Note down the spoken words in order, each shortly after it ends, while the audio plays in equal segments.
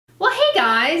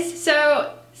guys.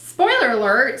 So, spoiler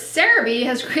alert, Cerave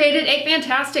has created a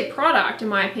fantastic product in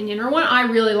my opinion, or one I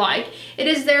really like. It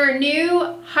is their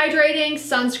new hydrating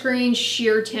sunscreen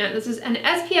sheer tint. This is an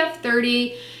SPF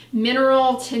 30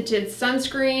 mineral tinted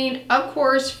sunscreen, of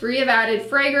course free of added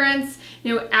fragrance,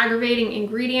 no aggravating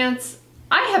ingredients.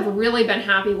 I have really been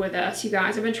happy with this, you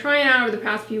guys. I've been trying it out over the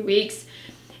past few weeks.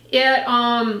 It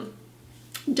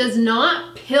does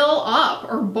not pill up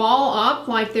or ball up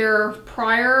like their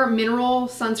prior mineral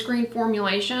sunscreen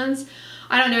formulations.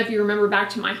 I don't know if you remember back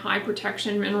to my high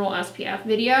protection mineral SPF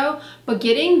video, but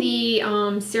getting the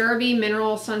Cerave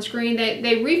mineral sunscreen,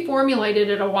 they reformulated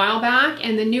it a while back,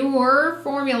 and the newer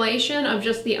formulation of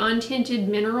just the untinted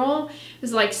mineral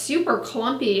is like super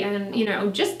clumpy and, you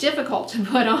know, just difficult to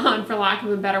put on, for lack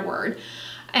of a better word.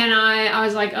 And I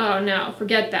was like, oh no,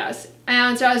 forget this.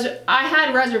 And so I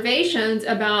had reservations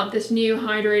about this new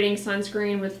hydrating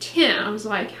sunscreen with tint. I was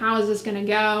like, how is this gonna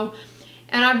go?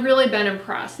 And I've really been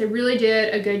impressed. They really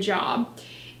did a good job.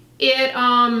 It,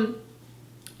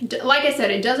 like I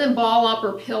said, it doesn't ball up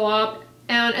or pill up.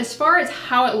 And as far as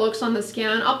how it looks on the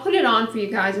skin, I'll put it on for you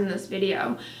guys in this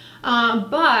video.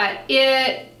 But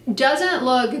it doesn't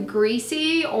look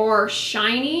greasy or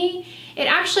shiny. It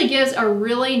actually gives a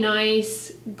really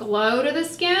nice glow to the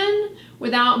skin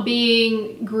without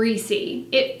being greasy.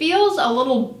 It feels a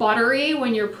little buttery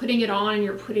when you're putting it on and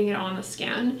you're putting it on the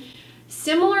skin.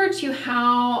 Similar to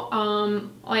how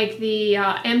like the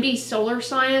MD Solar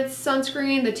Science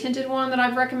sunscreen, the tinted one that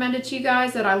I've recommended to you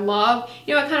guys that I love.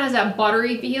 You know, it kind of has that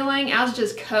buttery feeling as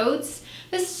just coats.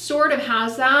 This sort of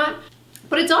has that.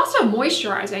 But it's also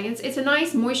moisturizing. It's a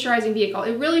nice moisturizing vehicle.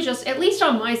 It really just, at least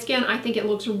on my skin, I think it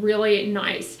looks really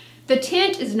nice. The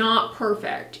tint is not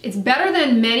perfect. It's better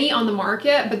than many on the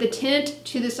market, but the tint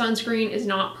to the sunscreen is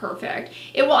not perfect.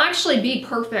 It will actually be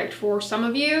perfect for some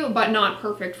of you, but not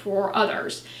perfect for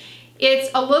others.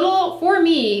 It's a little, for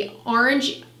me,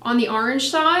 orange, on the orange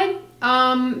side.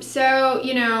 So,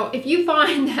 you know, if you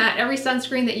find that every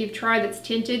sunscreen that you've tried that's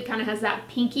tinted kind of has that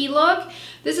pinky look,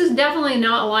 this is definitely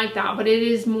not like that, but it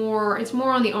is more, it's more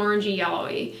on the orangey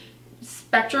yellowy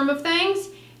spectrum of things.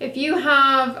 If you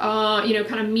have, you know,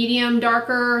 kind of medium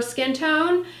darker skin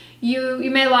tone, you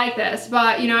may like this,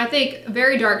 but you know, I think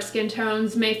very dark skin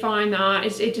tones may find that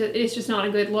it's just not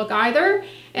a good look either.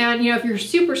 And you know, if you're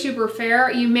super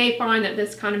fair, you may find that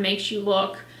this kind of makes you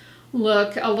look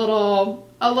a little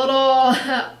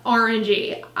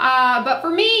orangey. But for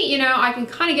me, you know, I can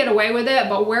kind of get away with it,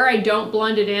 but where I don't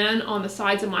blend it in on the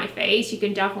sides of my face, you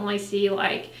can definitely see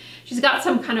like she's got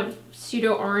some kind of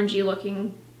pseudo orangey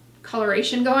looking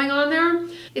coloration going on there.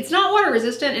 It's not water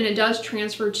resistant, and it does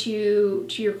transfer to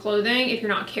your clothing if you're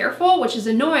not careful, which is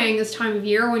annoying this time of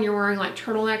year when you're wearing like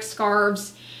turtleneck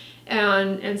scarves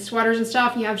and sweaters and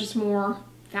stuff. You have just more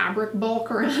fabric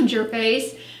bulk around your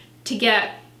face. To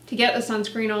get the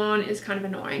sunscreen on is kind of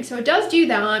annoying. So it does do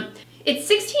that. It's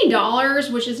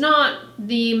 $16, which is not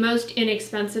the most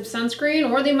inexpensive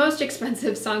sunscreen or the most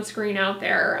expensive sunscreen out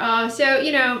there. So,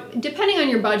 you know, depending on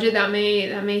your budget, that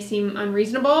may seem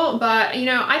unreasonable, but you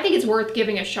know, I think it's worth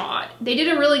giving a shot. They did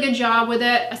a really good job with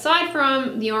it. Aside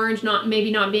from the orange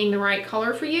maybe not being the right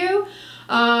color for you,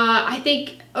 I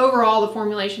think overall the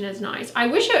formulation is nice. I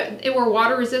wish it were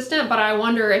water resistant, but I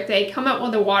wonder if they come up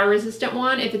with a water resistant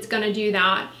one, if it's gonna do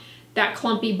that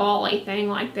clumpy bally thing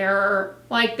like their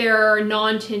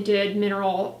non-tinted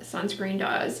mineral sunscreen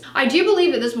does. I do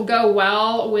believe that this will go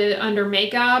well with under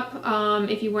makeup.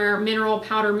 If you wear mineral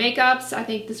powder makeups, I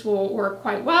think this will work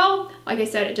quite well. Like I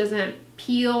said, it doesn't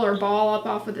peel or ball up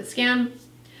off of the skin.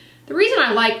 The reason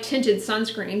I like tinted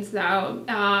sunscreens though,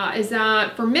 is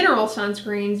that for mineral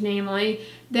sunscreens namely,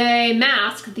 they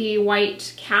mask the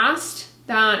white cast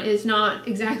that is not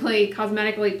exactly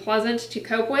cosmetically pleasant to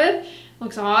cope with.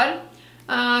 Looks odd.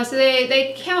 So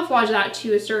they camouflage that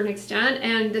to a certain extent,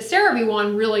 and the Cerave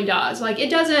one really does. Like it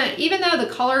doesn't, even though the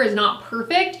color is not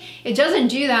perfect, it doesn't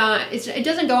do that. It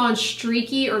doesn't go on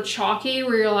streaky or chalky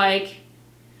where you're like,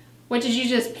 what did you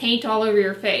just paint all over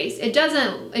your face? It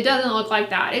doesn't look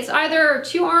like that. It's either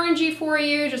too orangey for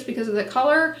you just because of the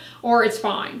color, or it's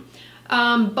fine.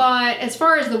 But as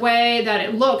far as the way that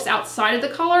it looks outside of the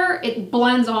color, it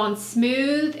blends on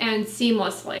smooth and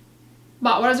seamlessly.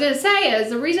 But what I was going to say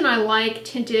is the reason I like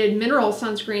tinted mineral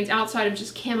sunscreens outside of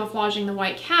just camouflaging the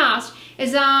white cast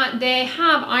is that they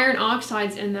have iron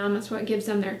oxides in them. That's what gives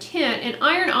them their tint. And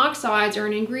iron oxides are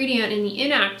an ingredient in the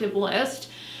inactive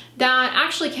list that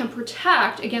actually can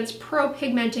protect against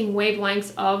pro-pigmenting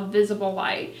wavelengths of visible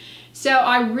light. So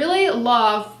I really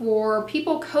love for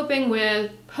people coping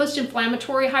with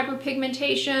post-inflammatory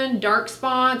hyperpigmentation, dark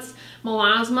spots,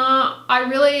 melasma. I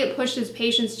really push these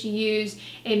patients to use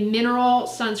a mineral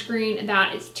sunscreen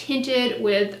that is tinted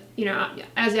with, you know,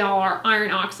 as they all are,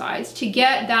 iron oxides to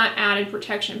get that added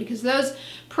protection, because those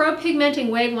pro-pigmenting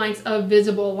wavelengths of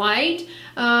visible light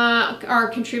are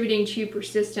contributing to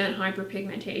persistent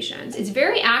hyperpigmentations. It's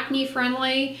very acne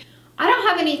friendly. I don't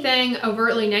have anything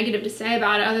overtly negative to say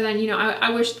about it other than, you know, I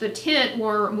wish the tint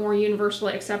were more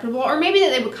universally acceptable, or maybe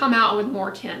that they would come out with more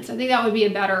tints. I think that would be a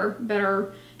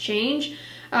better change,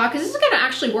 because this is going to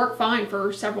actually work fine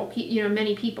for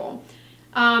many people.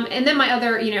 And then my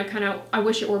other, you know, kind of I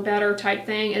wish it were better type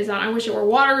thing is that I wish it were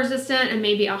water resistant and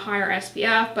maybe a higher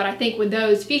SPF, but I think with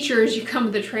those features you come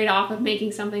with the trade-off of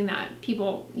making something that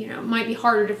people, you know, might be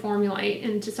harder to formulate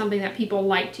into something that people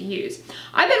like to use.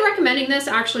 I've been recommending this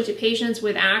actually to patients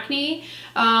with acne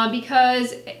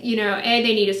because, you know, A,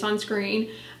 they need a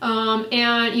sunscreen.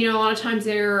 And you know, a lot of times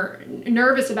they're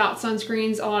nervous about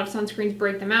sunscreens. A lot of sunscreens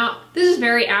break them out. This is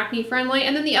very acne friendly.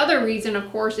 And then the other reason,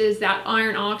 of course, is that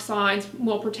iron oxides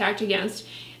will protect against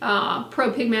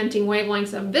pro-pigmenting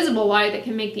wavelengths of visible light that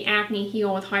can make the acne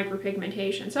heal with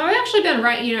hyperpigmentation. So I've actually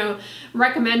been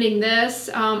recommending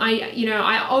this.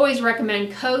 I always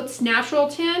recommend Coat's Natural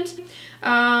Tint.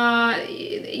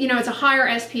 You know, it's a higher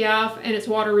SPF and it's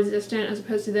water resistant as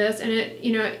opposed to this,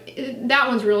 and that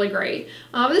one's really great.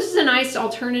 This is a nice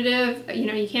alternative. You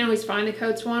know, you can't always find the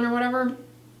Coats one or whatever,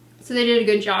 so they did a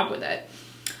good job with it.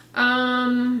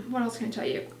 What else can I tell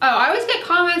you? Oh, I always get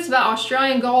comments about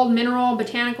Australian Gold Mineral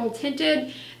Botanical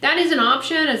Tinted. That is an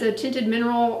option as a tinted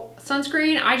mineral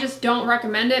sunscreen. I just don't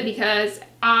recommend it because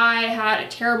I had a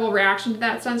terrible reaction to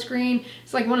that sunscreen.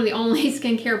 It's like one of the only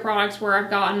skincare products where I've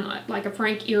gotten like a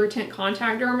frank irritant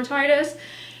contact dermatitis.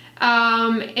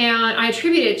 And I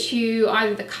attribute it to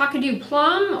either the Kakadu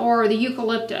plum or the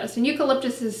eucalyptus. And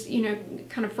eucalyptus is, you know,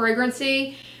 kind of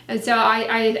fragrancy. And so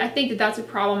I think that that's a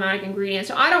problematic ingredient.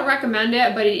 So I don't recommend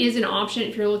it, but it is an option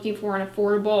if you're looking for an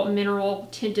affordable mineral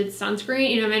tinted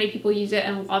sunscreen. You know, many people use it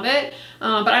and love it,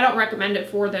 but I don't recommend it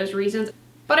for those reasons.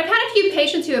 But I've had a few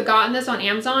patients who have gotten this on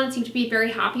Amazon and seem to be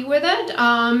very happy with it.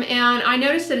 And I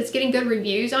noticed that it's getting good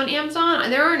reviews on Amazon.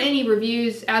 There aren't any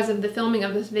reviews as of the filming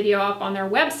of this video up on their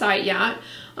website yet.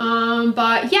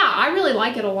 But yeah, I really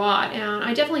like it a lot, and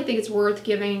I definitely think it's worth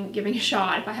giving a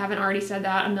shot if I haven't already said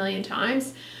that a million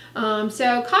times.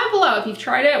 So comment below if you've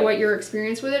tried it, what your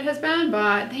experience with it has been,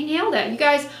 but they nailed it. You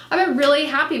guys, I've been really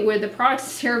happy with the products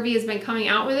Cerave has been coming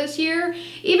out with this year.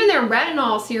 Even their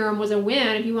retinol serum was a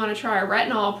win if you want to try a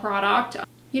retinol product.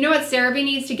 You know what Cerave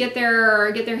needs to get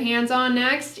their hands on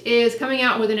next is coming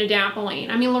out with an adapalene.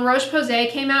 I mean, La Roche-Posay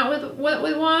came out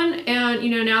with one, and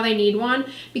you know, now they need one,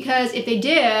 because if they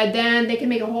did, then they could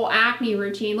make a whole acne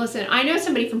routine. Listen, I know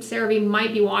somebody from Cerave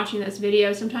might be watching this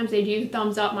video. Sometimes they do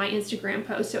thumbs up my Instagram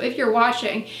post. So if you're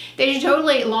watching, they should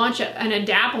totally launch an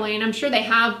adapalene. I'm sure they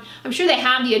have the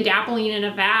adapalene in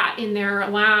a vat in their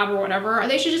lab or whatever.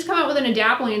 They should just come out with an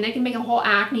adapalene. They can make a whole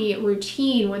acne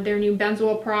routine with their new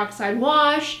benzoyl peroxide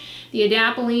wash, the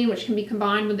adapalene, which can be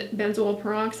combined with benzoyl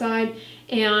peroxide,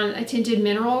 and a tinted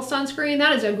mineral sunscreen.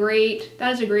 That is a great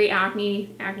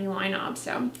acne lineup.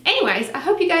 So anyways, I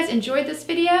hope you guys enjoyed this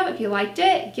video. If you liked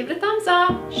it, give it a thumbs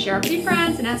up, share it with your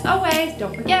friends, and as always,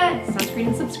 don't forget, sunscreen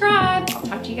and subscribe.